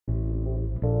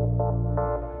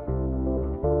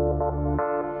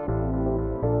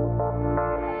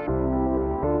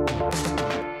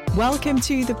Welcome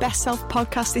to the Best Self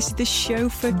Podcast. This is the show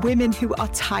for women who are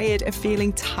tired of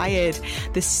feeling tired.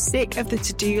 They're sick of the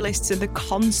to-do lists and the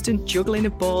constant juggling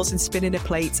of balls and spinning of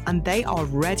plates, and they are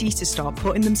ready to start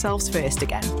putting themselves first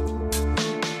again.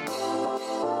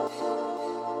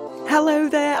 Hello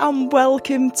there and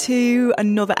welcome to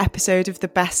another episode of the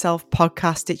Best Self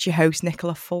Podcast. It's your host,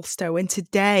 Nicola Fulsto, and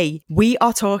today we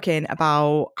are talking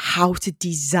about how to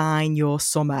design your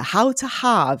summer, how to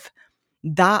have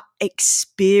that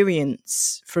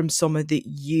experience from summer that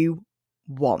you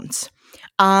want.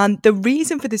 And the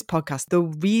reason for this podcast, the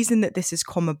reason that this has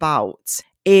come about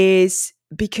is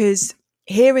because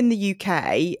here in the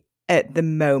UK at the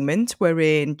moment, we're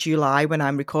in July when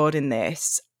I'm recording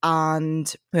this,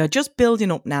 and we are just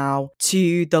building up now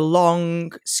to the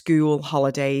long school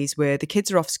holidays where the kids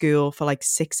are off school for like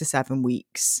 6 or 7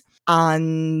 weeks.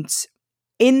 And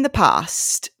in the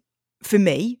past, for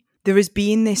me, there has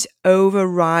been this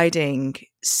overriding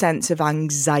sense of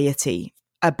anxiety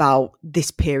about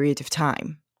this period of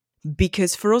time.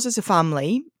 Because for us as a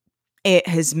family, it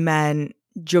has meant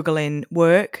juggling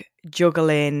work,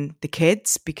 juggling the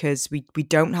kids, because we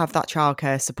don't have that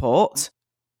childcare support.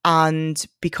 And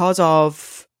because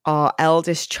of our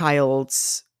eldest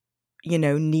child's,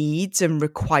 needs and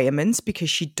requirements,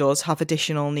 because she does have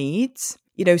additional needs,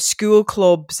 school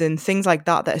clubs and things like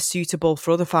that are suitable for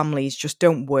other families just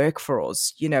don't work for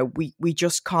us. We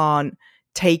just can't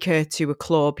take her to a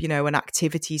club, an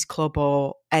activities club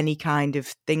or any kind of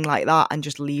thing like that and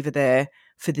just leave her there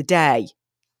for the day.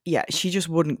 Yeah, she just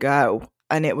wouldn't go.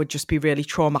 And it would just be really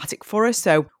traumatic for us.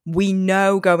 So we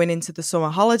know going into the summer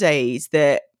holidays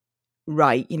that,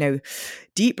 right,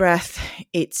 deep breath.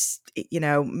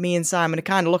 Me and Simon are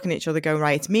kind of looking at each other going,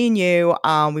 right, it's me and you,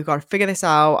 and we've got to figure this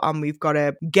out and we've got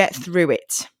to get through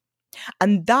it.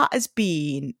 And that has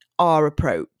been our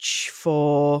approach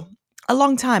for a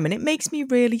long time. And it makes me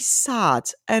really sad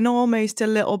and almost a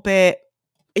little bit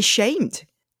ashamed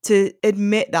to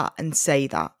admit that and say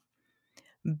that,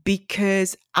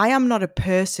 because I am not a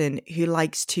person who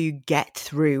likes to get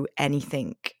through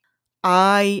anything.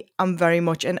 I am very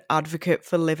much an advocate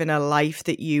for living a life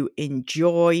that you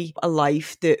enjoy, a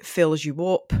life that fills you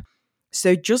up.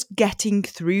 So just getting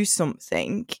through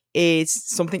something is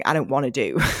something I don't want to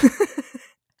do,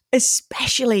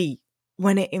 especially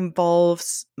when it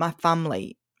involves my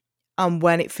family and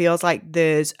when it feels like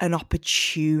there's an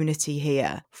opportunity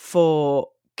here for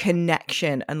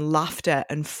connection and laughter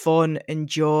and fun and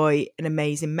joy and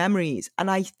amazing memories.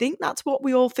 And I think that's what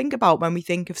we all think about when we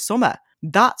think of summer.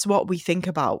 That's what we think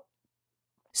about.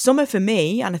 Summer for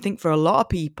me, and I think for a lot of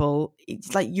people,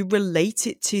 it's like you relate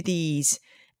it to these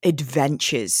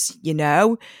adventures,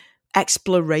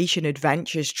 exploration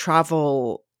adventures,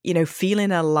 travel,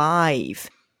 feeling alive.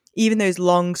 Even those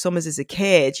long summers as a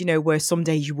kid, where some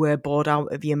days you were bored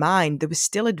out of your mind, there were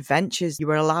still adventures. You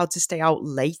were allowed to stay out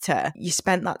later. You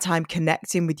spent that time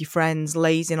connecting with your friends,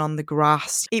 lazing on the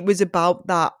grass. It was about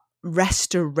that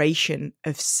restoration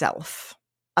of self.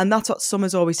 And that's what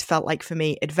summer's always felt like for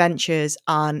me, adventures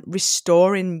and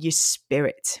restoring your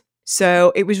spirit.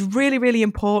 So it was really, really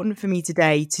important for me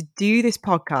today to do this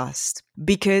podcast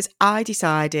because I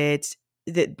decided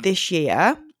that this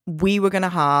year we were going to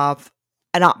have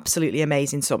an absolutely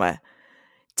amazing summer.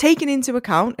 Taking into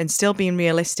account and still being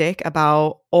realistic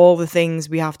about all the things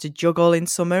we have to juggle in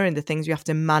summer and the things we have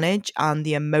to manage and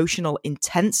the emotional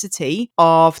intensity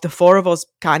of the four of us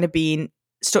kind of being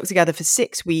stuck together for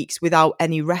 6 weeks without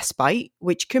any respite,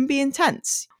 which can be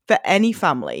intense for any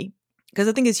family. Because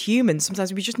I think as humans,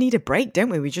 sometimes we just need a break,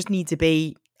 don't we? We just need to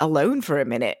be alone for a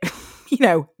minute.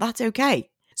 That's okay.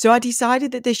 So I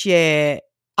decided that this year,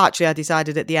 actually I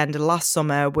decided at the end of last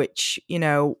summer, which,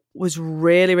 was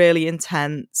really, really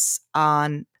intense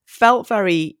and felt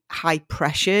very high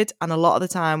pressured. And a lot of the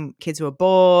time kids were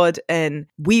bored and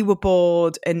we were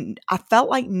bored. And I felt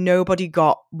like nobody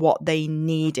got what they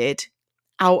needed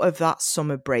out of that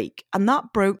summer break. And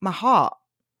that broke my heart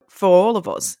for all of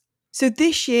us. So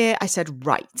this year I said,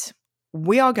 right,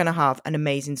 we are going to have an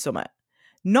amazing summer.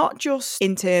 Not just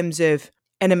in terms of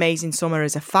an amazing summer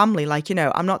as a family.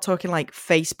 I'm not talking like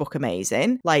Facebook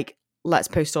amazing, like let's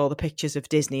post all the pictures of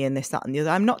Disney and this, that, and the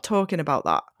other. I'm not talking about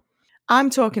that.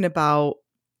 I'm talking about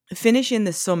finishing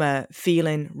the summer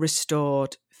feeling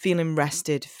restored, feeling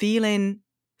rested, feeling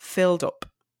filled up.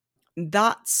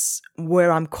 That's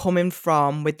where I'm coming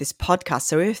from with this podcast.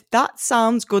 So if that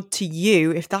sounds good to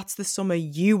you, if that's the summer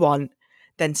you want,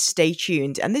 then stay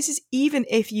tuned. And this is even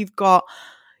if you've got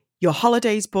your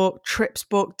holidays booked, trips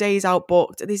booked, days out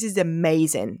booked. This is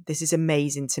amazing. This is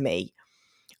amazing to me.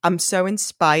 I'm so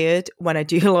inspired when I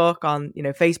do look on,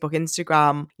 Facebook,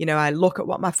 Instagram, I look at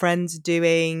what my friends are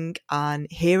doing and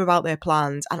hear about their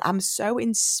plans, and I'm so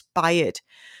inspired.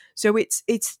 So it's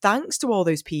thanks to all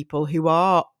those people who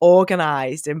are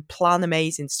organized and plan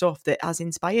amazing stuff that has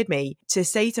inspired me to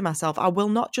say to myself, I will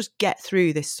not just get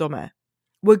through this summer.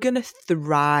 We're going to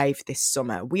thrive this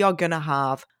summer. We are going to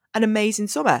have an amazing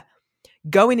summer.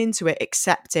 Going into it,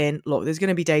 accepting, look, there's going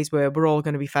to be days where we're all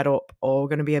going to be fed up, or we're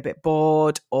going to be a bit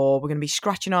bored, or we're going to be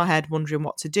scratching our head, wondering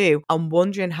what to do and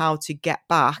wondering how to get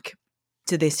back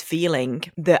to this feeling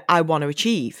that I want to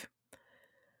achieve.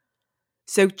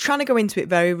 So trying to go into it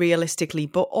very realistically,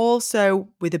 but also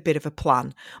with a bit of a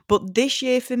plan. But this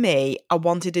year for me, I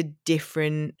wanted a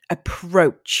different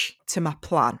approach to my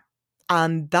plan.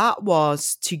 And that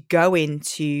was to go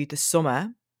into the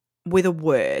summer with a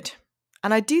word.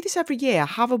 And I do this every year. I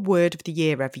have a word of the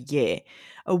year every year,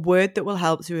 a word that will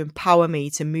help to empower me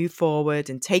to move forward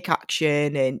and take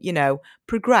action and,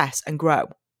 progress and grow.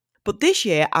 But this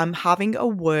year I'm having a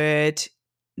word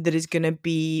that is going to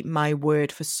be my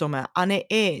word for summer, and it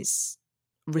is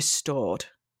restored.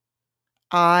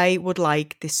 I would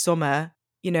like this summer,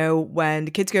 when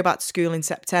the kids go back to school in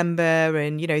September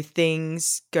and,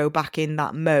 things go back in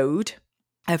that mode,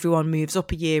 everyone moves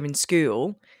up a year in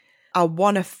school. I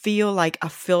want to feel like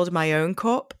I've filled my own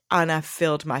cup and I've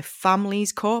filled my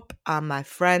family's cup and my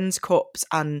friends' cups,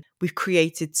 and we've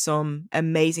created some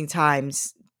amazing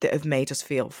times that have made us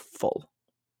feel full.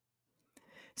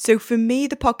 So for me,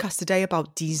 the podcast today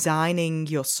about designing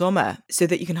your summer so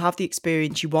that you can have the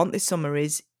experience you want this summer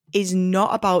is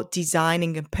not about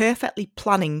designing and perfectly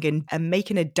planning and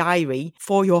making a diary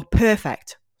for your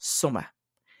perfect summer.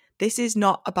 This is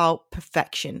not about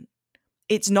perfection.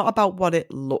 It's not about what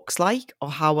it looks like or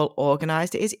how well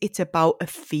organized it is. It's about a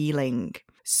feeling.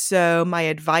 So my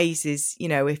advice is,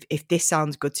 if this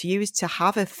sounds good to you, is to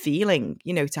have a feeling,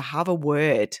 to have a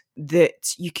word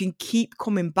that you can keep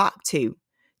coming back to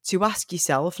ask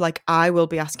yourself, like I will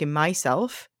be asking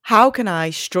myself, how can I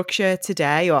structure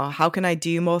today, or how can I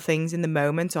do more things in the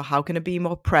moment, or how can I be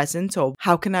more present, or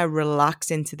how can I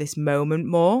relax into this moment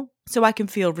more so I can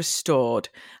feel restored?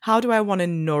 How do I want to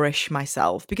nourish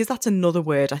myself? Because that's another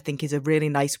word I think is a really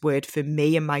nice word for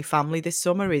me and my family this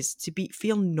summer, is to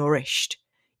feel nourished,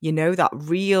 that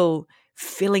real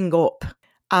filling up.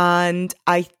 And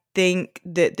I think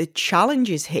that the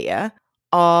challenges here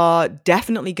are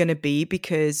definitely going to be,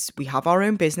 because we have our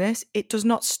own business, it does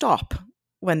not stop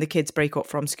when the kids break up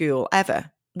from school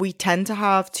ever. We tend to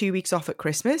have 2 weeks off at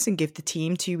Christmas and give the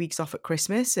team 2 weeks off at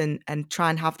Christmas and try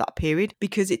and have that period,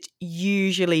 because it's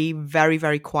usually very,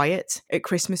 very quiet at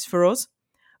Christmas for us.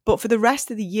 But for the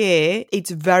rest of the year,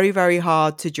 it's very, very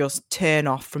hard to just turn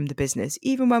off from the business,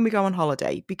 even when we go on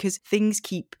holiday, because things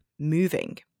keep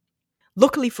moving.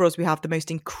 Luckily for us, we have the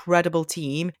most incredible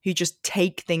team who just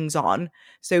take things on.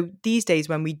 So these days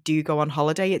when we do go on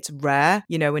holiday, it's rare,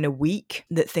 in a week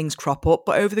that things crop up.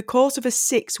 But over the course of a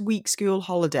 6-week school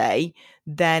holiday,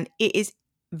 then it is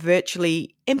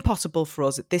virtually impossible for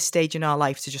us at this stage in our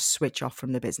life to just switch off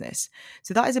from the business.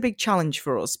 So that is a big challenge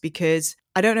for us, because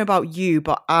I don't know about you,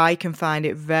 but I can find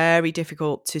it very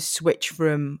difficult to switch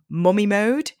from mummy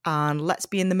mode and let's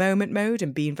be in the moment mode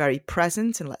and being very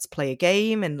present and let's play a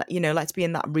game and, let's be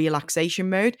in that relaxation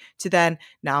mode, to then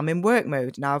now I'm in work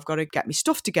mode. Now I've got to get my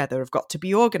stuff together. I've got to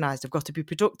be organized. I've got to be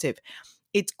productive.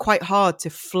 It's quite hard to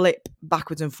flip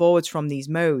backwards and forwards from these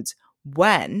modes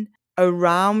when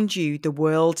around you, the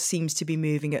world seems to be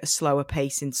moving at a slower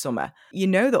pace in summer. You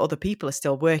know that other people are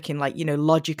still working,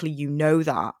 logically,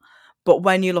 that. But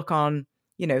when you look on,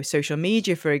 social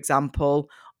media, for example,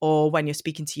 or when you're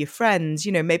speaking to your friends,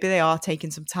 maybe they are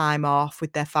taking some time off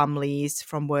with their families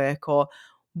from work or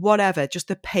whatever, just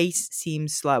the pace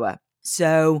seems slower.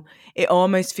 So it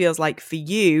almost feels like for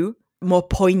you, more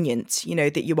poignant,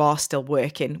 that you are still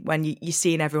working when you're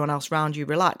seeing everyone else around you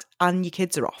relax and your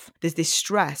kids are off. There's this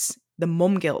stress, the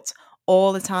mum guilt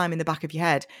all the time in the back of your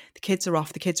head. The kids are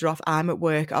off. I'm at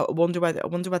work. I wonder whether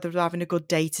they're having a good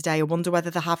day today. I wonder whether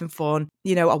they're having fun.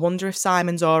 I wonder if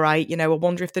Simon's all right. I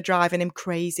wonder if they're driving him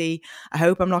crazy. I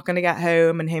hope I'm not going to get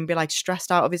home and him be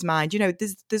stressed out of his mind.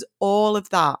 There's all of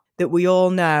that we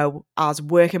all know as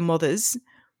working mothers.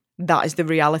 That is the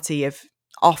reality of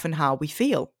often how we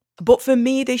feel. But for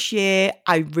me this year,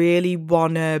 I really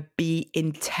want to be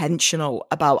intentional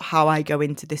about how I go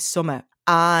into this summer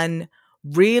and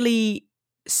really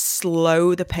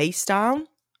slow the pace down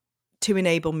to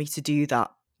enable me to do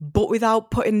that, but without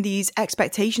putting these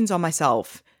expectations on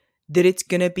myself that it's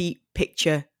going to be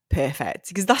picture perfect,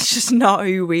 because that's just not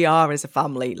who we are as a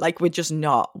family. We're just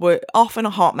not. We're often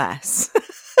a hot mess.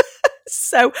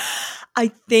 So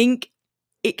I think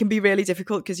it can be really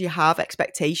difficult because you have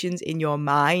expectations in your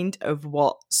mind of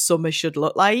what summer should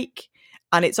look like.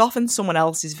 And it's often someone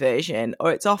else's version,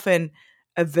 or it's often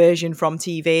a version from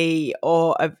TV,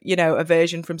 or a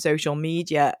version from social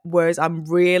media. Whereas I'm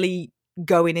really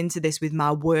going into this with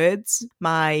my words,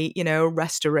 my,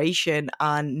 restoration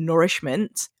and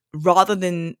nourishment, rather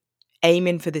than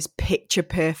aiming for this picture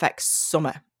perfect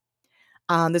summer.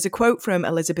 And there's a quote from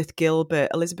Elizabeth Gilbert.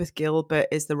 Elizabeth Gilbert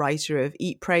is the writer of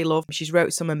Eat, Pray, Love. She's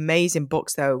wrote some amazing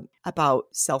books, though, about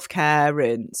self-care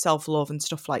and self-love and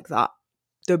stuff like that.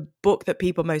 The book that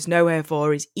people most know her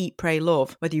for is Eat, Pray,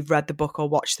 Love, whether you've read the book or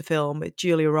watched the film with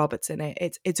Julia Roberts in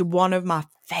it. It's one of my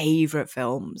favourite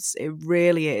films. It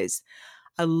really is.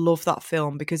 I love that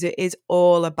film because it is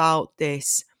all about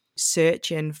this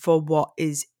searching for what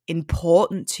is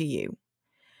important to you,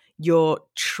 your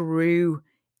true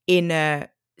inner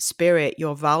spirit,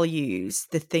 your values,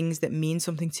 the things that mean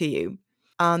something to you.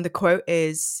 And the quote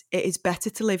is, "It is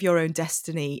better to live your own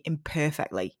destiny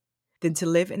imperfectly than to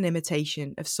live an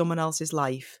imitation of someone else's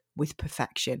life with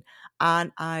perfection."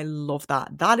 And I love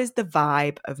that. That is the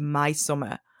vibe of my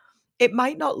summer. It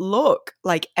might not look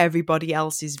like everybody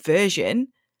else's version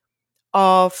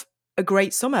of a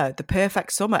great summer, the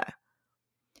perfect summer,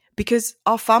 because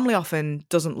our family often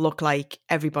doesn't look like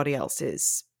everybody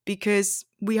else's, because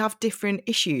we have different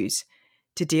issues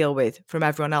to deal with from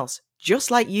everyone else,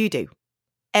 just like you do.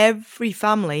 Every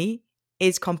family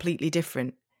is completely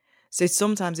different. So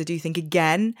sometimes I do think,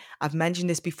 again, I've mentioned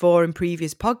this before in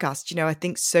previous podcasts, I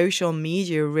think social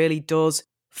media really does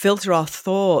filter our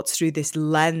thoughts through this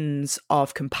lens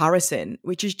of comparison,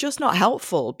 which is just not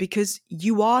helpful, because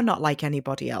you are not like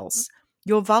anybody else.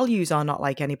 Your values are not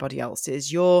like anybody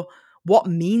else's. What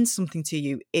means something to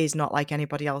you is not like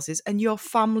anybody else's. And your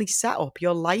family setup,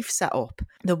 your life setup,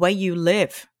 the way you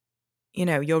live,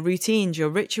 your routines, your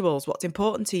rituals, what's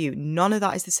important to you, none of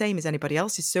that is the same as anybody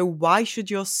else's. So why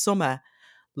should your summer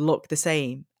look the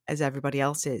same as everybody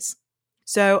else's?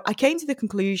 So I came to the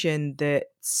conclusion that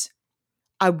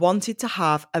I wanted to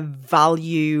have a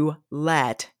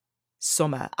value-led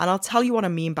summer. And I'll tell you what I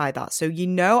mean by that. So,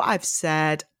 I've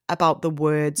said about the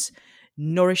words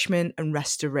nourishment and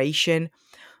restoration.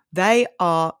 They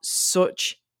are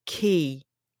such key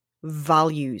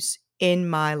values in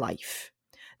my life.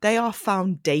 They are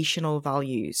foundational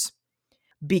values,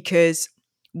 because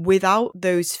without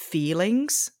those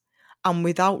feelings and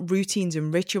without routines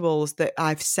and rituals that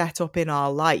I've set up in my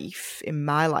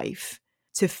life,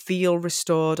 to feel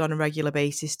restored on a regular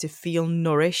basis, to feel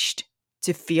nourished,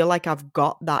 to feel like I've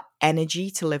got that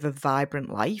energy to live a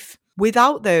vibrant life,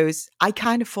 without those, I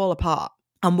kind of fall apart.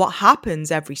 And what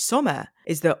happens every summer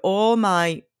is that all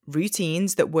my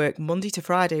routines that work Monday to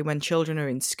Friday when children are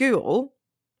in school,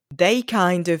 they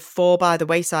kind of fall by the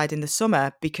wayside in the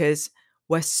summer because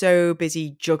we're so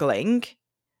busy juggling,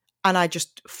 and I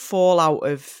just fall out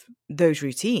of those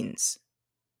routines.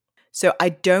 So I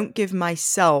don't give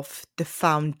myself the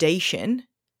foundation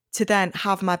to then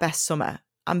have my best summer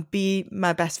and be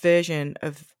my best version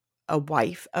of a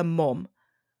wife, a mum,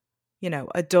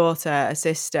 a daughter, a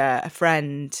sister, a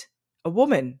friend, a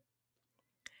woman.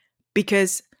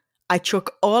 Because I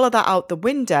chuck all of that out the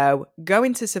window, go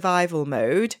into survival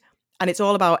mode, and it's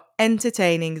all about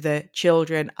entertaining the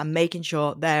children and making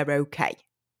sure they're okay.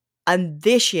 And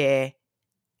this year,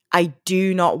 I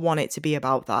do not want it to be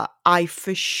about that. I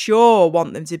for sure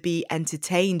want them to be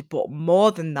entertained, but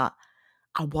more than that,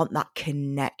 I want that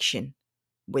connection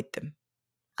with them.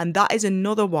 And that is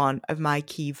another one of my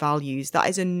key values. That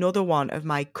is another one of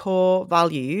my core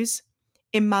values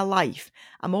in my life.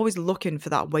 I'm always looking for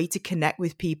that way to connect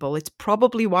with people. It's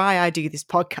probably why I do this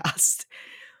podcast.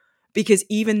 Because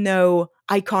even though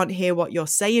I can't hear what you're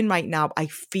saying right now, I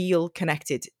feel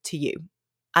connected to you.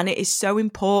 And it is so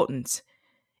important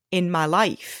in my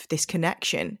life, this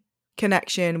connection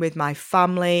with my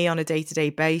family on a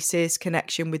day-to-day basis,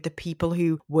 connection with the people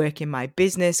who work in my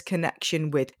business,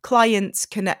 connection with clients,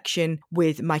 connection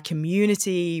with my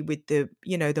community, with the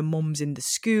mums in the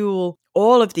school,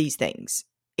 all of these things.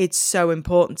 It's so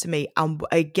important to me. And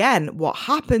again, what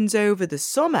happens over the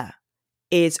summer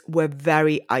is we're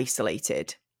very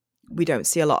isolated. We don't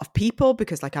see a lot of people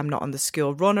because I'm not on the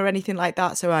school run or anything like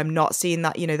that. So I'm not seeing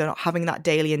that, they're not having that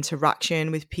daily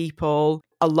interaction with people.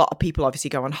 A lot of people obviously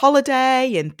go on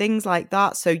holiday and things like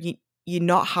that. So you're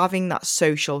not having that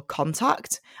social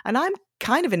contact. And I'm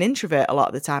kind of an introvert a lot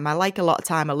of the time. I like a lot of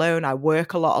time alone. I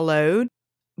work a lot alone,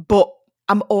 but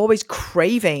I'm always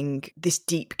craving this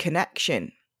deep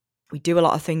connection. We do a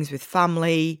lot of things with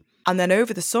family. And then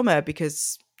over the summer,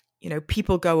 because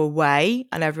people go away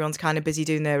and everyone's kind of busy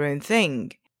doing their own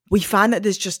thing, we find that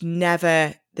there's just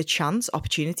never the chance,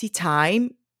 opportunity,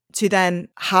 time to then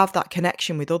have that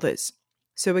connection with others.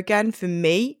 So again, for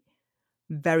me,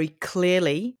 very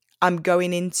clearly, I'm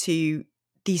going into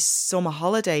these summer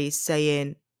holidays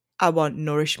saying, I want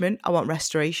nourishment, I want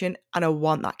restoration, and I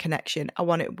want that connection. I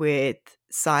want it with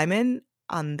Simon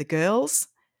and the girls.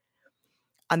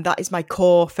 And that is my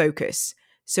core focus.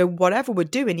 So whatever we're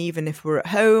doing, even if we're at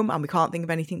home and we can't think of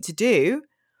anything to do,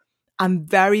 I'm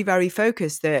very, very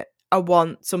focused that I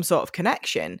want some sort of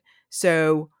connection.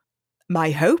 So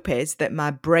my hope is that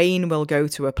my brain will go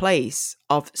to a place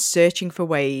of searching for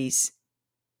ways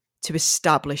to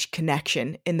establish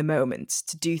connection in the moment,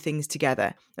 to do things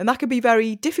together. And that can be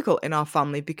very difficult in our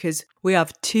family because we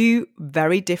have two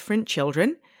very different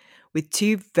children with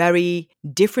two very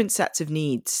different sets of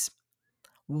needs.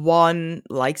 One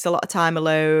likes a lot of time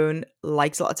alone,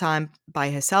 likes a lot of time by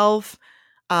herself,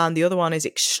 and the other one is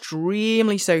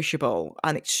extremely sociable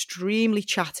and extremely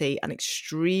chatty and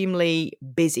extremely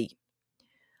busy.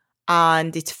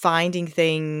 And it's finding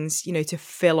things, to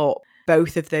fill up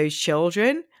both of those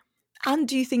children and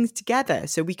do things together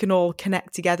so we can all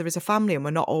connect together as a family and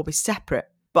we're not always separate.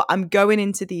 But I'm going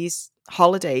into these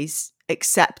holidays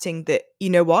accepting that,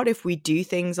 if we do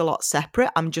things a lot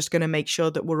separate, I'm just going to make sure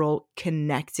that we're all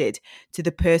connected to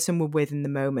the person we're with in the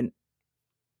moment.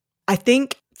 I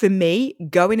think for me,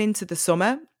 going into the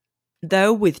summer,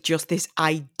 though, with just this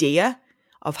idea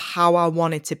of how I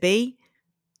want it to be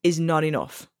is not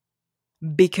enough.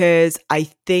 Because I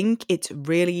think it's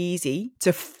really easy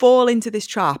to fall into this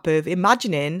trap of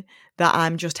imagining that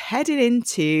I'm just headed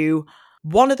into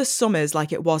one of the summers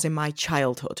like it was in my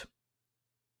childhood.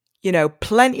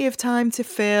 Plenty of time to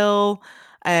fill,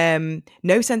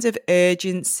 no sense of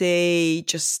urgency,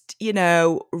 just,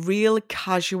 real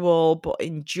casual but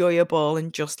enjoyable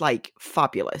and just like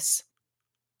fabulous.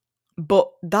 But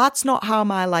that's not how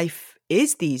my life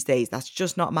is these days. That's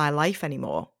just not my life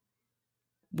anymore.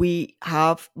 We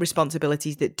have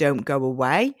responsibilities that don't go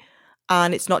away.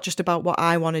 And it's not just about what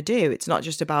I want to do. It's not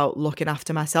just about looking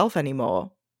after myself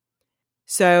anymore.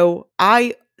 So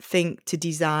I think to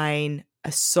design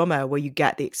a summer where you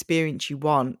get the experience you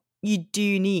want, you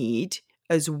do need,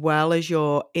 as well as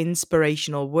your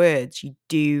inspirational words, you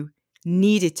do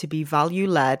need it to be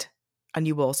value-led, and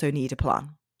you also need a plan.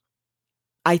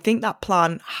 I think that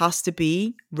plan has to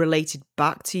be related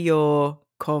back to your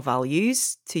core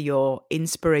values, to your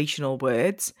inspirational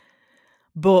words,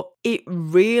 but it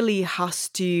really has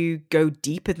to go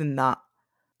deeper than that.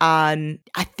 And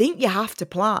I think you have to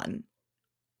plan,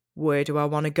 where do I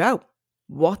want to go?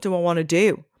 What do I want to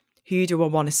do? Who do I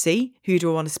want to see? Who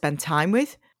do I want to spend time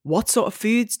with? What sort of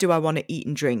foods do I want to eat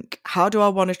and drink? How do I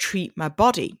want to treat my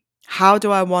body? How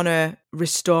do I want to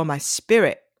restore my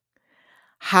spirit?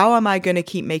 How am I going to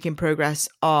keep making progress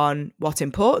on what's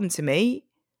important to me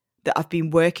that I've been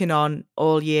working on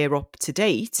all year up to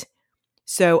date?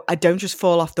 So I don't just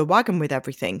fall off the wagon with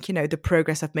everything, the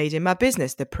progress I've made in my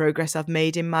business, the progress I've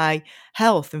made in my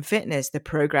health and fitness, the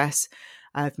progress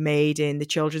I've made in the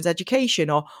children's education,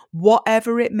 or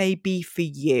whatever it may be for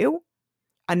you.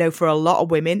 I know for a lot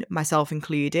of women, myself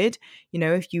included,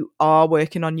 if you are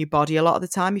working on your body a lot of the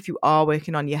time, if you are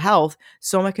working on your health,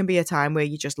 summer can be a time where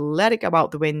you just let it go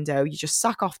out the window, you just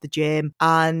sack off the gym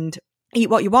and eat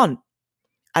what you want.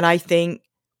 And I think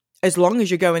as long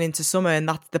as you're going into summer and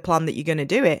that's the plan that you're going to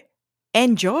do it,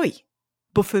 enjoy.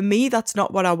 But for me, that's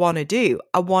not what I want to do.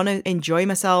 I want to enjoy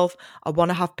myself. I want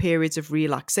to have periods of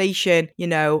relaxation,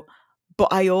 but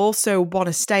I also want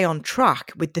to stay on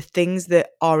track with the things that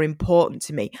are important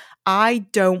to me. I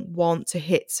don't want to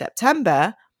hit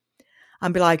September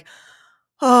and be like,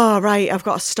 oh, right, I've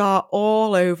got to start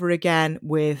all over again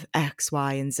with X,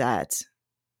 Y, and Z.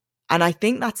 And I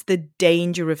think that's the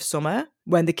danger of summer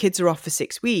when the kids are off for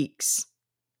 6 weeks,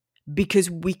 because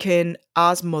we can,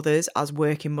 as mothers, as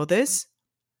working mothers,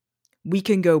 we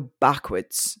can go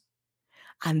backwards.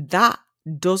 And that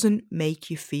doesn't make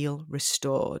you feel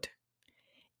restored.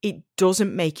 It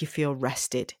doesn't make you feel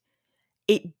rested.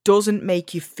 It doesn't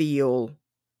make you feel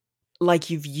like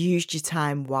you've used your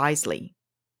time wisely.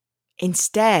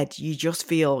 Instead, you just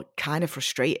feel kind of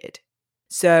frustrated.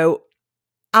 So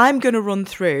I'm going to run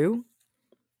through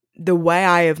the way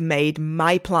I have made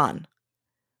my plan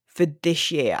for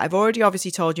this year. I've already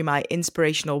obviously told you my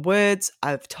inspirational words.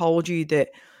 I've told you that,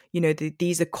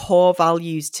 these are core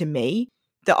values to me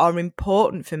that are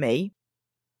important for me,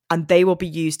 and they will be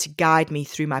used to guide me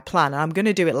through my plan. And I'm going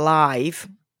to do it live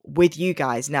with you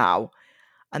guys now.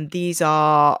 And these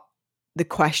are the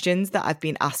questions that I've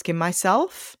been asking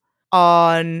myself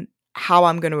on how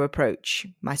I'm going to approach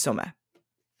my summer.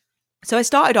 So I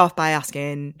started off by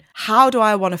asking, how do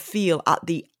I want to feel at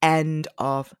the end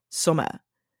of summer?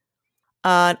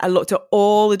 And I looked at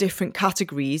all the different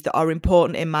categories that are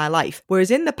important in my life. Whereas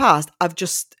in the past, I've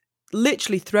just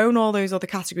literally thrown all those other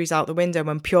categories out the window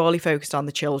and purely focused on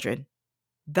the children.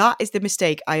 That is the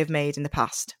mistake I have made in the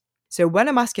past. So when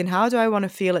I'm asking, how do I want to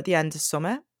feel at the end of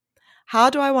summer? How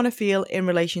do I want to feel in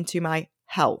relation to my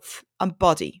health and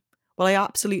body? Well, I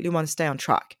absolutely want to stay on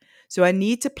track. So I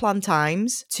need to plan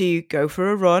times to go for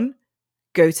a run,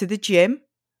 go to the gym,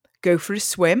 go for a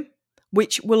swim,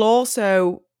 which will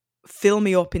also fill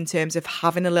me up in terms of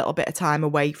having a little bit of time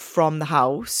away from the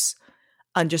house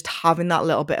and just having that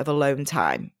little bit of alone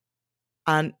time.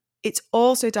 And it's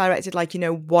also directed like,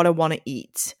 what I want to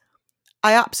eat.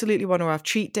 I absolutely want to have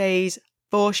treat days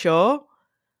for sure,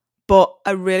 but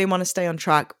I really want to stay on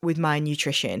track with my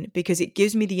nutrition because it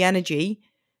gives me the energy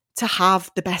to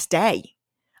have the best day.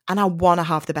 And I want to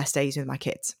have the best days with my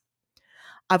kids.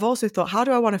 I've also thought, how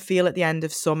do I want to feel at the end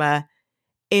of summer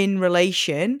in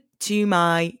relation to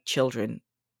my children?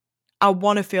 I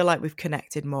want to feel like we've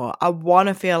connected more. I want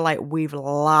to feel like we've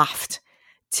laughed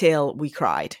till we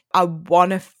cried. I want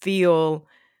to feel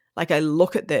like I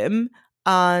look at them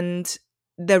and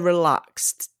they're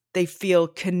relaxed. They feel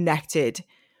connected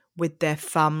with their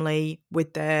family,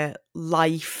 with their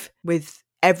life, with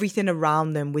everything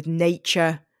around them, with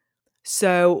nature.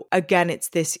 So again, it's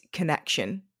this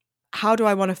connection. How do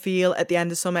I want to feel at the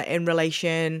end of summer in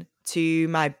relation to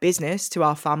my business, to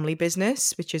our family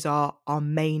business, which is our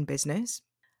main business?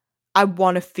 I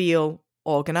want to feel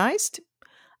organized.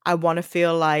 I want to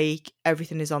feel like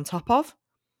everything is on top of.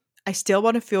 I still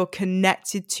want to feel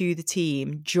connected to the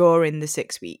team during the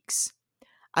 6 weeks.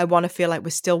 I want to feel like we're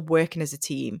still working as a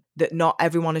team, that not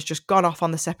everyone has just gone off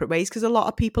on the separate ways, because a lot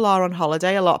of people are on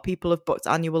holiday. A lot of people have booked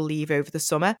annual leave over the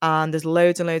summer and there's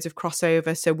loads and loads of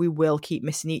crossover. So we will keep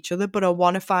missing each other, but I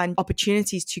want to find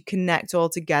opportunities to connect all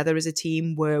together as a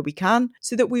team where we can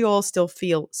so that we all still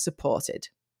feel supported.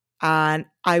 And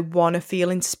I want to feel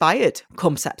inspired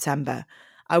come September.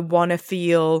 I want to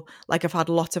feel like I've had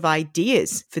lots of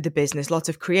ideas for the business, lots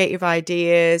of creative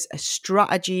ideas, a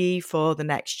strategy for the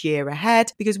next year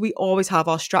ahead, because we always have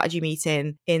our strategy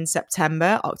meeting in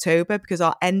September, October, because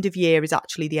our end of year is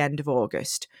actually the end of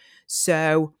August.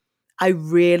 So I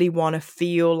really want to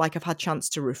feel like I've had a chance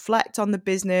to reflect on the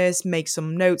business, make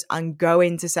some notes, and go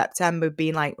into September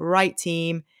being like, right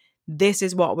team, this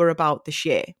is what we're about this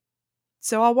year.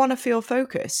 So I want to feel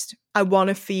focused. I want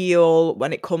to feel,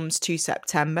 when it comes to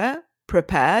September,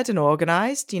 prepared and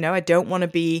organized. I don't want to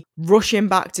be rushing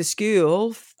back to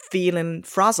school feeling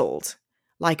frazzled.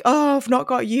 Like, oh, I've not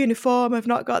got a uniform, I've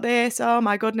not got this, oh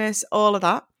my goodness, all of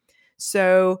that.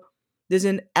 So there's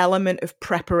an element of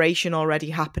preparation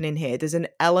already happening here. There's an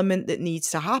element that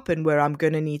needs to happen where I'm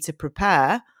going to need to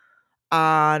prepare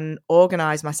and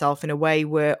organize myself in a way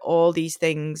where all these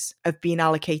things have been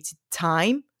allocated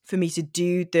time for me to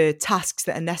do the tasks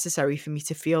that are necessary for me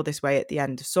to feel this way at the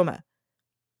end of summer.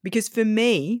 Because for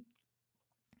me,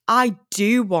 I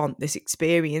do want this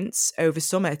experience over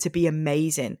summer to be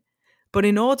amazing. But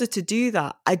in order to do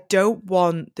that, I don't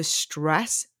want the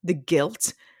stress, the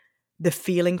guilt, the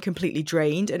feeling completely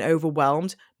drained and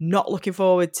overwhelmed, not looking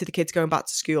forward to the kids going back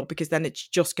to school, because then it's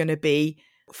just going to be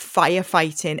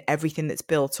firefighting everything that's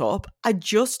built up. I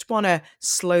just want to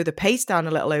slow the pace down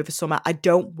a little over summer. I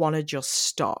don't want to just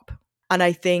stop. And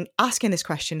I think asking this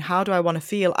question, how do I want to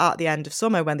feel at the end of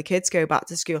summer when the kids go back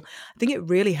to school? I think it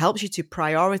really helps you to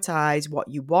prioritize what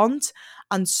you want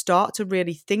and start to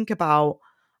really think about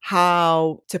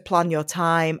how to plan your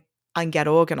time and get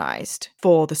organized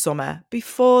for the summer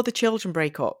before the children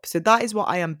break up. So that is what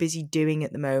I am busy doing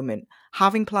at the moment,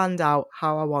 having planned out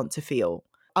how I want to feel.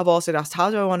 I've also asked,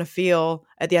 how do I want to feel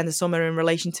at the end of summer in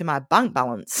relation to my bank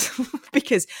balance?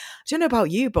 Because I don't know about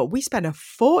you, but we spend a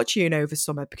fortune over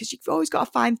summer because you've always got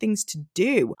to find things to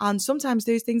do. And sometimes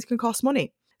those things can cost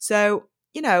money. So,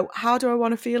 how do I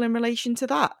want to feel in relation to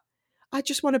that? I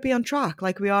just want to be on track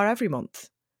like we are every month.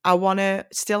 I want to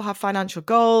still have financial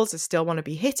goals. I still want to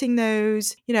be hitting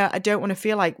those. I don't want to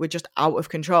feel like we're just out of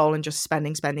control and just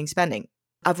spending.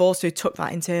 I've also took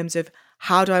that in terms of,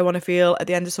 how do I want to feel at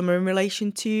the end of summer in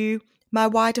relation to my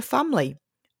wider family?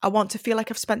 I want to feel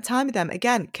like I've spent time with them.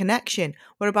 Again, connection.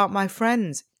 What about my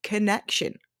friends?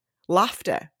 Connection,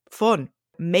 laughter, fun,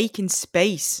 making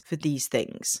space for these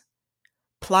things,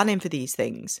 planning for these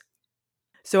things.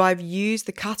 So I've used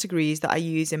the categories that I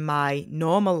use in my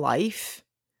normal life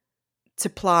to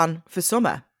plan for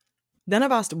summer. Then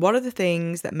I've asked, what are the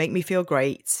things that make me feel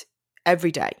great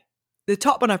every day? The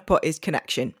top one I've put is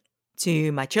connection.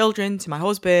 To my children, to my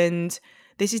husband.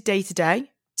 This is day to day,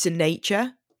 to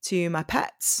nature, to my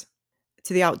pets,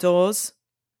 to the outdoors.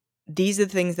 these are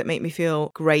the things that make me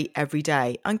feel great every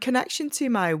day. And connection to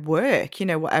my work,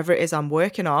 whatever it is I'm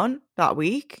working on that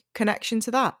week, connection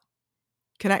to that.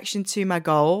 Connection to my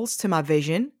goals, to my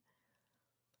vision.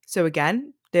 So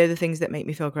again, they're the things that make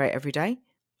me feel great every day.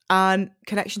 And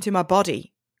connection to my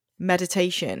body,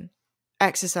 meditation,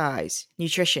 exercise,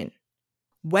 nutrition.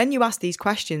 When you ask these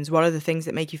questions, what are the things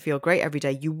that make you feel great every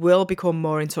day? You will become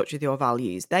more in touch with your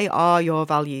values. They are your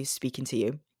values speaking to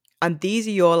you. And these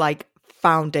are your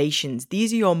foundations.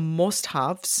 These are your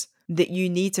must-haves that you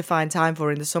need to find time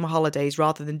for in the summer holidays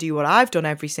rather than do what I've done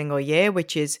every single year,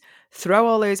 which is throw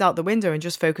all those out the window and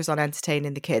just focus on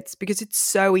entertaining the kids, because it's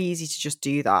so easy to just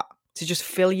do that, to just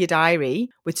fill your diary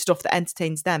with stuff that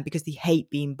entertains them because they hate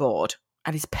being bored.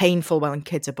 And it's painful when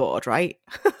kids are bored, right?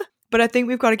 But I think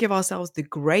we've got to give ourselves the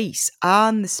grace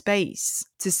and the space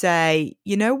to say,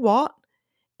 you know what?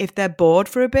 If they're bored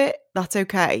for a bit, that's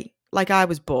okay. Like I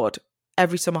was bored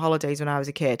every summer holidays when I was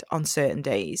a kid on certain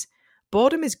days.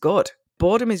 Boredom is good.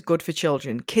 Boredom is good for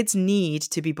children. Kids need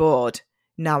to be bored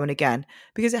now and again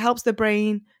because it helps their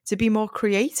brain to be more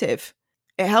creative.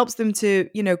 It helps them to,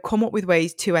 come up with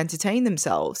ways to entertain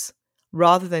themselves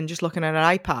rather than just looking at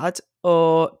an iPad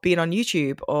or being on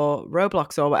YouTube or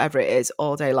Roblox or whatever it is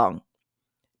all day long.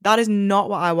 That is not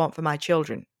what I want for my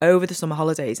children over the summer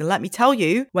holidays. And let me tell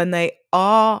you, when they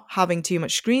are having too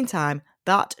much screen time,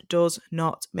 that does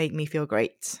not make me feel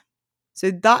great.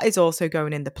 So that is also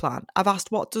going in the plan. I've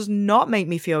asked what does not make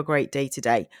me feel great day to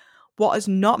day. What has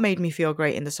not made me feel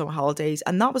great in the summer holidays?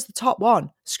 And that was the top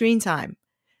one, screen time.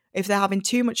 If they're having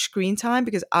too much screen time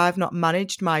because I've not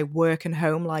managed my work and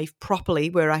home life properly,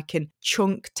 where I can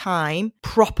chunk time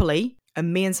properly,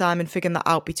 and me and Simon figuring that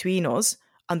out between us,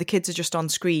 and the kids are just on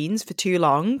screens for too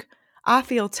long, I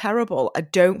feel terrible. I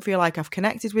don't feel like I've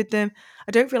connected with them.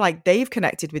 I don't feel like they've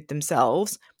connected with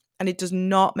themselves, and it does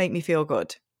not make me feel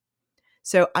good.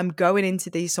 So I'm going into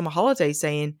these summer holidays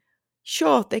saying,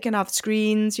 sure, they can have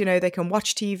screens, they can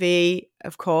watch TV,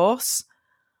 of course,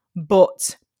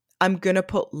 but I'm going to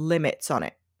put limits on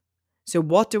it. So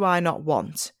what do I not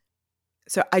want?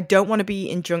 So I don't want to be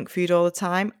eating junk food all the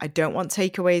time. I don't want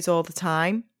takeaways all the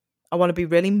time. I want to be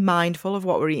really mindful of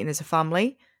what we're eating as a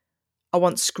family. I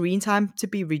want screen time to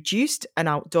be reduced and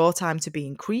outdoor time to be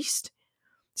increased.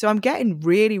 So I'm getting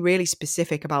really, really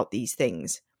specific about these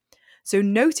things. So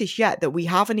notice yet that we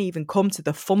haven't even come to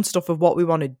the fun stuff of what we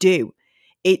want to do.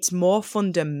 It's more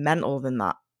fundamental than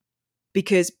that.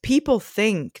 Because people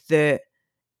think that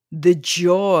the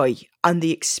joy and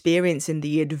the experience and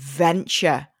the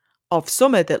adventure of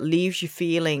summer that leaves you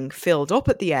feeling filled up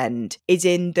at the end is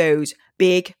in those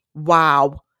big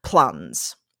wow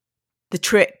plans. The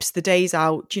trips, the days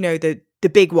out, the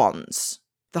big ones,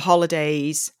 the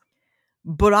holidays.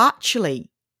 But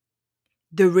actually,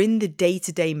 they're in the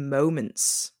day-to-day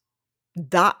moments.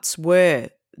 That's where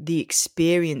the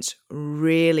experience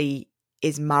really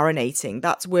is marinating.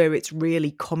 That's where it's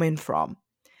really coming from.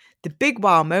 The big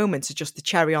wow moments are just the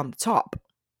cherry on the top.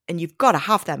 And you've got to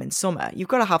have them in summer. You've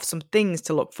got to have some things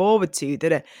to look forward to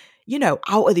that are,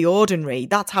 out of the ordinary.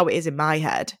 That's how it is in my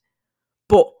head.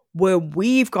 But where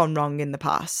we've gone wrong in the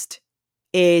past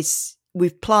is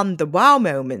we've planned the wow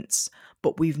moments,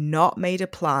 but we've not made a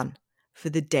plan for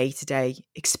the day-to-day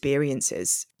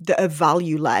experiences that are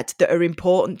value-led, that are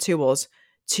important to us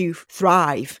to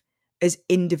thrive as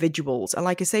individuals. And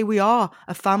like I say, we are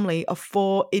a family of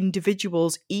 4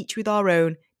 individuals, each with our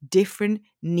own different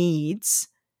needs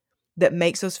that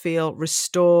makes us feel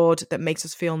restored, that makes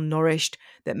us feel nourished,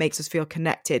 that makes us feel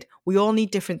connected. We all need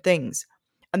different things.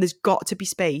 And there's got to be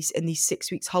space in these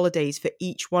 6 weeks holidays for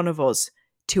each one of us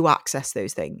to access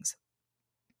those things.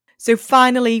 So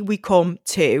finally, we come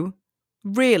to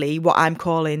really what I'm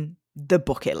calling the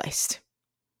bucket list.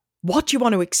 What do you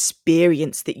want to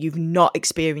experience that you've not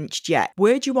experienced yet?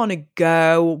 Where do you want to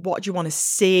go? What do you want to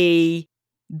see?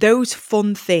 Those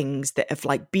fun things that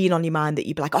have been on your mind that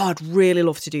you'd be like, oh, I'd really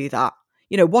love to do that.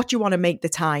 What do you want to make the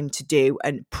time to do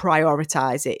and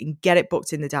prioritize it and get it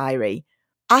booked in the diary?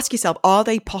 Ask yourself, are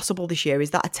they possible this year?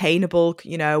 Is that attainable?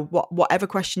 Whatever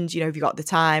questions, have you got the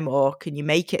time, or can you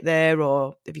make it there,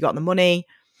 or have you got the money?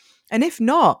 And if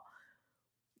not,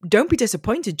 don't be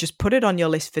disappointed. Just put it on your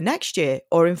list for next year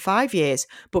or in 5 years,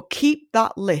 but keep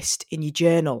that list in your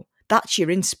journal. That's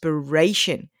your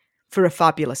inspiration for a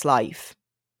fabulous life.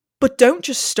 But don't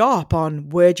just stop on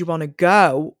where do you want to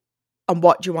go and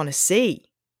what do you want to see.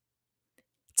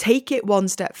 Take it one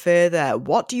step further.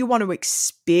 What do you want to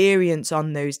experience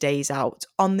on those days out,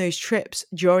 on those trips,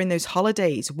 during those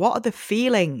holidays? What are the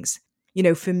feelings?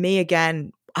 For me,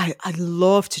 again, I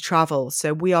love to travel.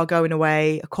 So we are going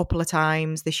away a couple of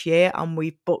times this year, and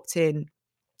we've booked in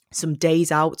some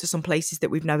days out to some places that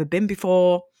we've never been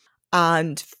before.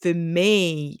 And for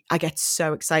me, I get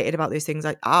so excited about those things.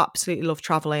 I absolutely love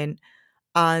traveling.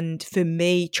 And for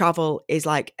me, travel is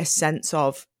like a sense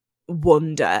of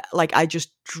wonder. Like I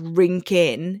just drink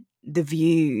in the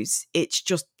views. It's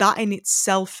just that in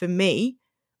itself for me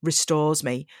restores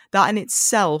me. That in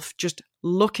itself, just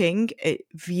looking at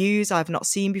views I've not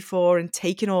seen before and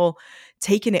taking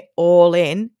it all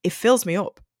in, it fills me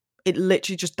up. It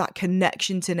literally just that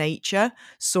connection to nature,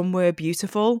 somewhere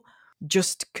beautiful,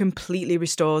 just completely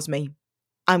restores me.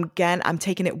 I'm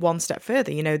taking it one step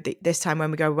further. This time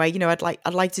when we go away,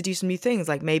 I'd like to do some new things,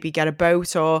 like maybe get a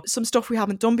boat or some stuff we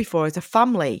haven't done before as a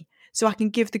family, so I can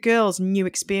give the girls new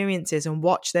experiences and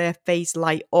watch their face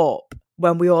light up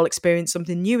when we all experience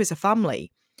something new as a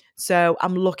family. So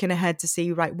I'm looking ahead to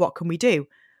see, right, what can we do?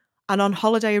 And on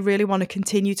holiday, I really want to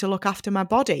continue to look after my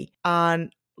body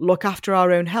and look after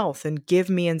our own health and give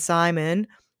me and Simon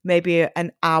maybe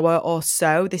an hour or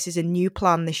so. This is a new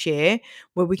plan this year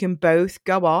where we can both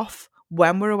go off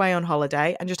when we're away on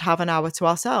holiday and just have an hour to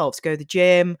ourselves, go to the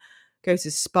gym, go to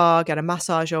the spa, get a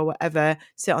massage or whatever,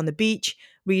 sit on the beach,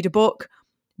 read a book.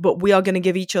 But we are going to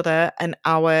give each other an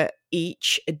hour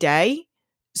each a day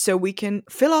so we can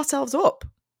fill ourselves up,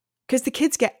 because the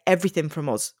kids get everything from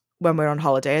us when we're on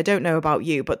holiday. I don't know about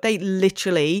you, but they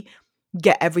literally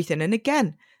get everything. And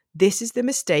again, this is the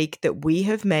mistake that we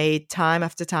have made time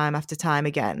after time after time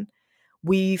again.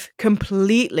 We've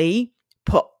completely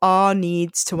put our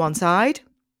needs to one side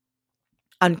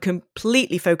and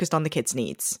completely focused on the kids'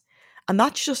 needs. And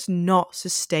that's just not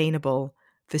sustainable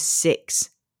for 6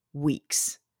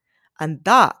 weeks. And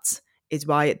that is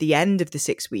why at the end of the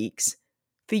 6 weeks,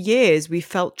 for years, we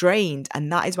felt drained. And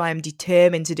that is why I'm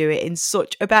determined to do it in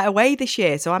such a better way this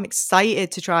year. So I'm excited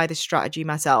to try this strategy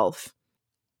myself.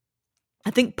 I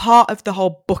think part of the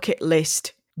whole bucket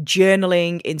list,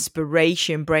 journaling,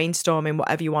 inspiration, brainstorming,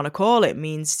 whatever you want to call it,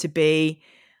 means to be,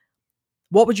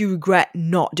 what would you regret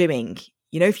not doing?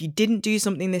 If you didn't do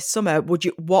something this summer,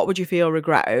 what would you feel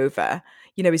regret over?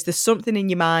 Is there something in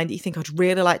your mind that you think, I'd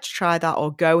really like to try that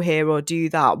or go here or do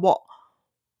that? What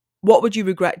would you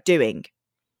regret doing?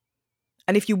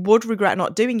 And if you would regret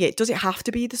not doing it, does it have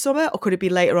to be the summer, or could it be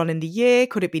later on in the year?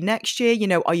 Could it be next year?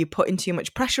 Are you putting too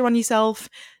much pressure on yourself?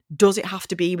 Does it have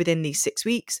to be within these 6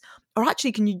 weeks? Or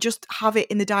actually, can you just have it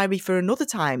in the diary for another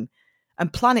time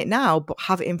and plan it now, but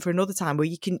have it in for another time where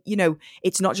you can,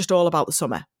 it's not just all about the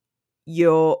summer.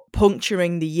 You're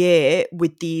puncturing the year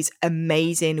with these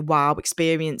amazing wow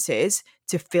experiences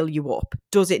to fill you up.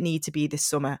 Does it need to be this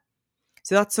summer?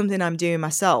 So that's something I'm doing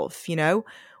myself,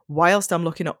 whilst I'm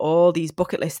looking at all these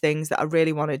bucket list things that I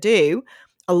really want to do.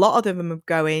 A lot of them are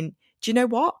going, do you know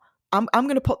what? I'm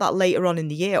going to put that later on in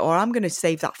the year, or I'm going to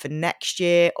save that for next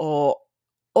year, or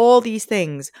all these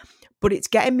things. But it's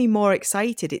getting me more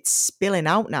excited. It's spilling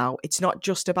out now. It's not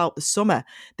just about the summer.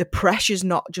 The pressure's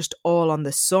not just all on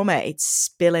the summer. It's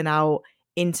spilling out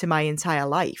into my entire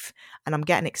life. And I'm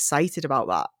getting excited about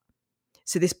that.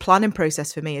 So this planning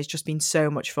process for me has just been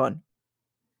so much fun.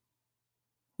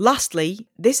 Lastly,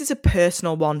 this is a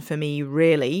personal one for me,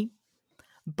 really.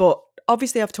 But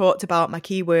obviously I've talked about my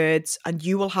keywords, and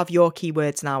you will have your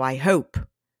keywords now, I hope.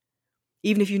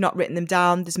 Even if you've not written them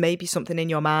down, there's maybe something in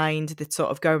your mind that's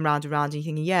sort of going round and round and you're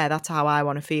thinking, yeah, that's how I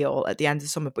want to feel at the end of the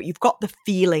summer. But you've got the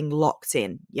feeling locked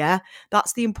in, yeah?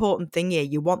 That's the important thing here.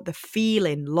 You want the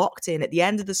feeling locked in. At the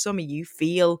end of the summer, you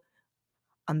feel,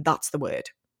 and that's the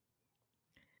word.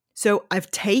 So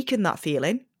I've taken that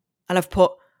feeling and I've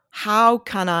put, how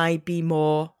can I be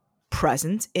more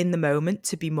present in the moment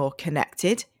to be more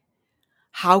connected?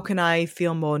 How can I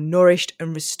feel more nourished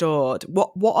and restored?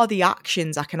 What are the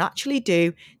actions I can actually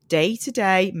do day to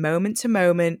day, moment to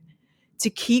moment, to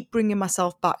keep bringing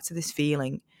myself back to this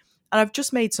feeling? And I've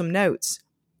just made some notes.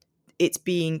 It's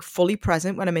being fully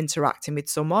present when I'm interacting with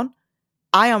someone.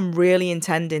 I am really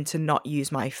intending to not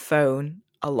use my phone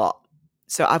a lot.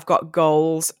 So I've got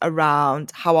goals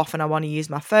around how often I want to use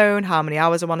my phone, how many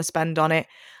hours I want to spend on it.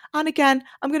 And again,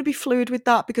 I'm going to be fluid with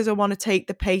that because I want to take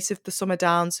the pace of the summer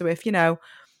down. So if,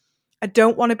 I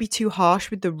don't want to be too harsh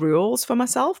with the rules for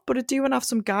myself, but I do want to have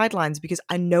some guidelines because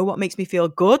I know what makes me feel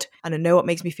good and I know what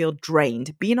makes me feel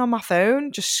drained. Being on my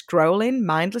phone, just scrolling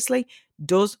mindlessly,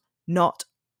 does not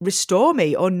restore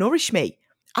me or nourish me.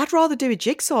 I'd rather do a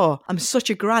jigsaw. I'm such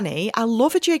a granny. I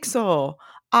love a jigsaw.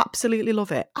 Absolutely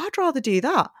love it. I'd rather do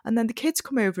that. And then the kids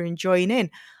come over and join in.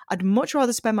 I'd much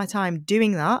rather spend my time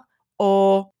doing that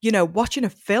or, watching a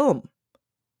film.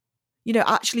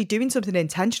 Actually doing something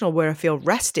intentional where I feel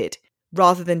rested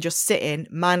rather than just sitting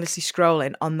mindlessly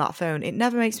scrolling on that phone. It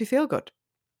never makes me feel good.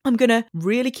 I'm going to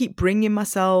really keep bringing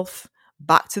myself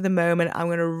back to the moment. I'm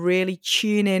going to really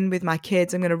tune in with my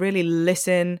kids. I'm going to really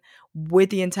listen with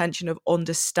the intention of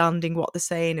understanding what they're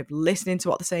saying, of listening to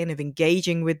what they're saying, of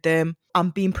engaging with them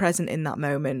and being present in that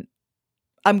moment.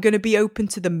 I'm going to be open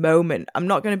to the moment. I'm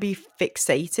not going to be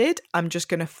fixated. I'm just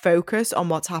going to focus on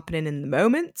what's happening in the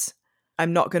moment.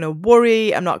 I'm not going to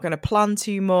worry. I'm not going to plan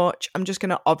too much. I'm just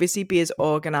going to obviously be as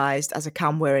organized as I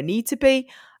can where I need to be,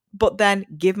 but then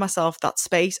give myself that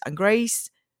space and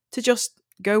grace to just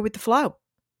go with the flow.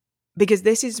 Because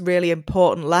this is really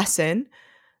important lesson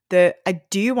that I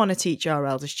do want to teach our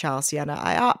eldest child, Sienna.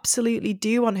 I absolutely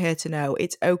do want her to know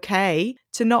it's okay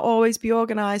to not always be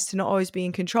organized, to not always be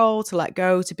in control, to let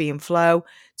go, to be in flow,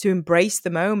 to embrace the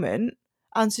moment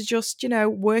and to just,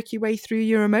 work your way through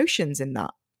your emotions in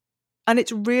that. And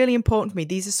it's really important for me.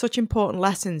 These are such important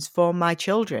lessons for my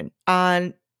children.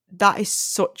 And that is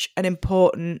such an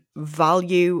important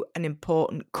value, an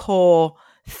important core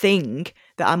thing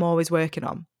that I'm always working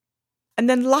on. And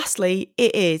then lastly,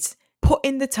 it is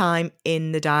putting the time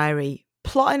in the diary,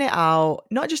 plotting it out,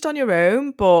 not just on your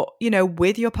own, but,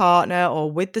 with your partner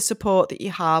or with the support that you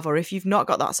have, or if you've not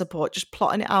got that support, just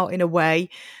plotting it out in a way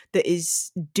that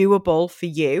is doable for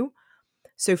you.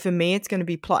 So for me, it's going to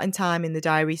be plotting time in the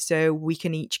diary so we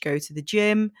can each go to the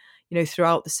gym,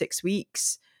 throughout the 6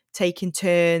 weeks, taking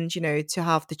turns, to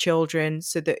have the children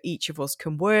so that each of us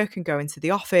can work and go into the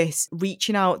office,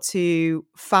 reaching out to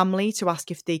family to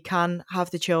ask if they can have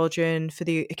the children for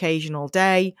the occasional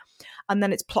day. And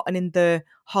then it's plotting in the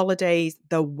holidays,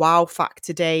 the wow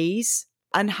factor days,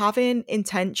 and having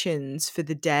intentions for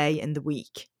the day and the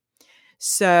week.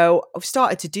 So I've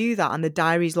started to do that and the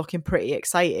diary's looking pretty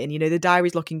exciting. The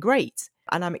diary's looking great.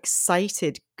 And I'm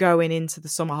excited going into the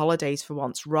summer holidays for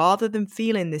once, rather than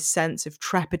feeling this sense of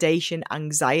trepidation,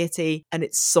 anxiety, and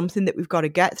it's something that we've got to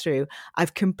get through.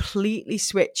 I've completely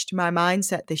switched my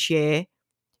mindset this year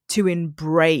to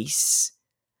embrace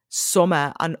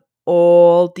summer and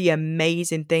all the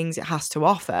amazing things it has to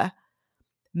offer,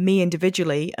 me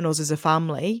individually and us as a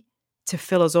family, to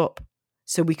fill us up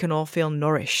so we can all feel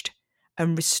nourished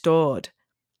and restored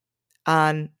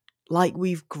and like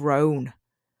we've grown.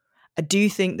 I do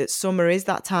think that summer is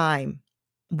that time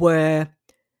where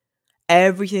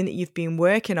everything that you've been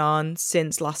working on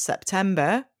since last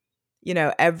September,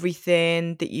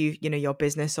 everything that your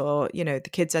business or, the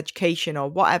kids' education or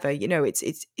whatever,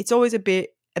 it's always a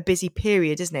busy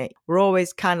period, isn't it? We're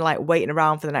always kind of like waiting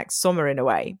around for the next summer in a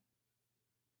way.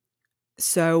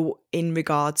 So in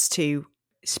regards to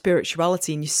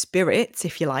spirituality and your spirits,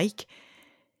 if you like,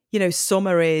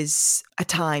 summer is a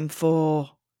time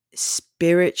for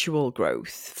spiritual growth,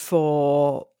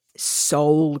 for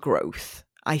soul growth,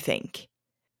 I think.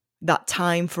 That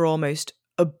time for almost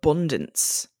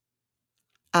abundance.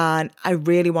 And I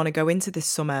really want to go into this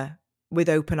summer with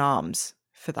open arms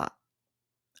for that.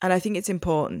 And I think it's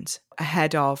important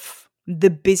ahead of the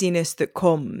busyness that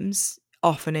comes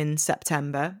often in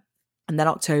September and then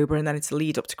October, and then it's a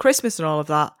lead up to Christmas and all of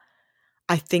that.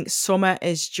 I think summer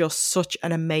is just such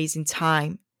an amazing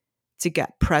time to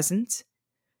get present,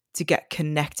 to get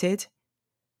connected,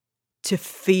 to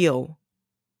feel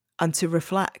and to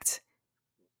reflect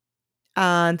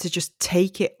and to just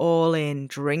take it all in,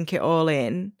 drink it all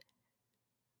in,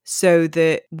 so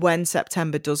that when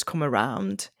September does come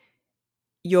around,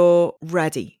 you're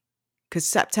ready. Because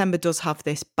September does have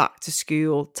this back to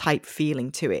school type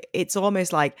feeling to it. It's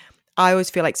almost like, I always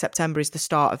feel like September is the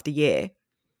start of the year.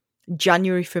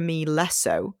 January for me, less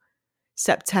so.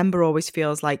 September always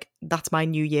feels like that's my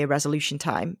New Year resolution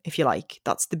time, if you like.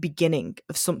 That's the beginning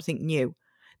of something new.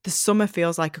 The summer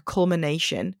feels like a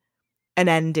culmination, an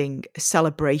ending, a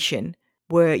celebration,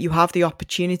 where you have the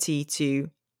opportunity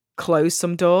to close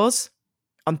some doors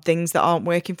on things that aren't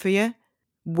working for you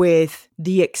with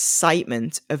the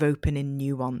excitement of opening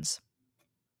new ones.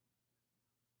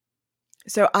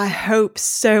 So I hope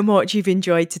so much you've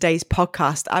enjoyed today's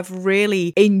podcast. I've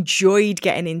really enjoyed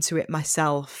getting into it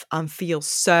myself and feel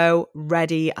so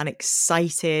ready and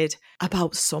excited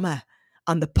about summer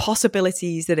and the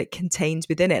possibilities that it contains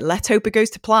within it. Let's hope it goes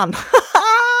to plan.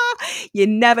 You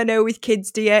never know with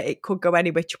kids, do you? It could go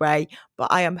any which way,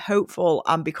 but I am hopeful.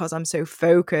 And because I'm so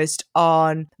focused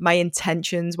on my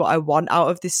intentions, what I want out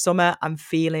of this summer, I'm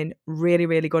feeling really,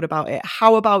 really good about it.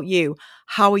 How about you?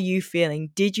 How are you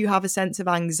feeling? Did you have a sense of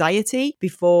anxiety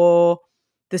before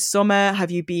the summer?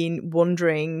 Have you been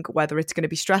wondering whether it's going to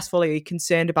be stressful? Are you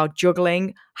concerned about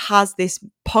juggling? Has this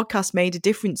podcast made a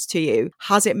difference to you?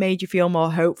 Has it made you feel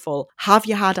more hopeful? Have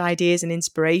you had ideas and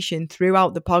inspiration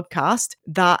throughout the podcast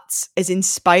that has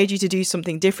inspired you to do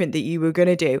something different that you were going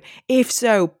to do? If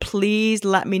so, please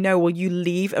let me know. Will you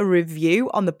leave a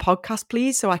review on the podcast,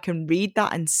 please, so I can read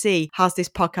that and see has this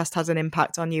podcast has an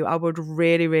impact on you? I would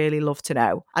really, really love to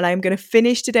know. And I'm going to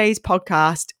finish today's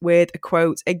podcast with a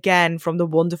quote again from the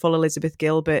wonderful Elizabeth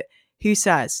Gilbert, who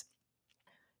says,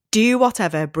 "Do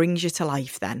whatever brings you to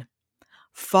life then.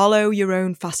 Follow your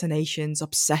own fascinations,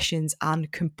 obsessions,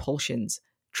 and compulsions.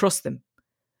 Trust them.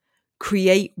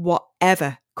 Create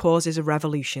whatever causes a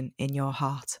revolution in your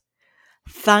heart."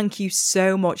 Thank you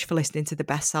so much for listening to the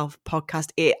Best Self podcast.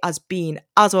 It has been,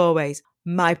 as always,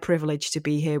 my privilege to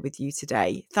be here with you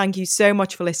today. Thank you so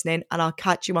much for listening, and I'll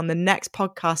catch you on the next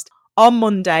podcast on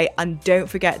Monday. And don't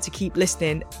forget to keep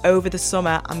listening over the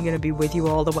summer. I'm going to be with you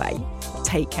all the way.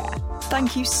 Take care.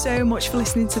 Thank you so much for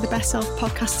listening to the Best Self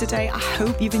podcast today. I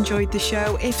hope you've enjoyed the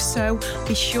show. If so,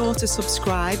 be sure to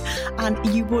subscribe, and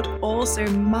you would also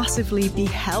massively be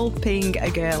helping a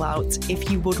girl out if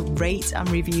you would rate and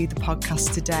review the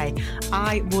podcast today.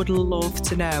 I would love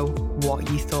to know what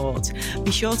you thought.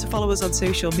 Be sure to follow us on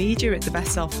social media at The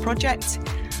Best Self Project,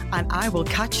 and I will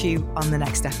catch you on the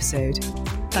next episode.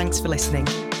 Thanks for listening.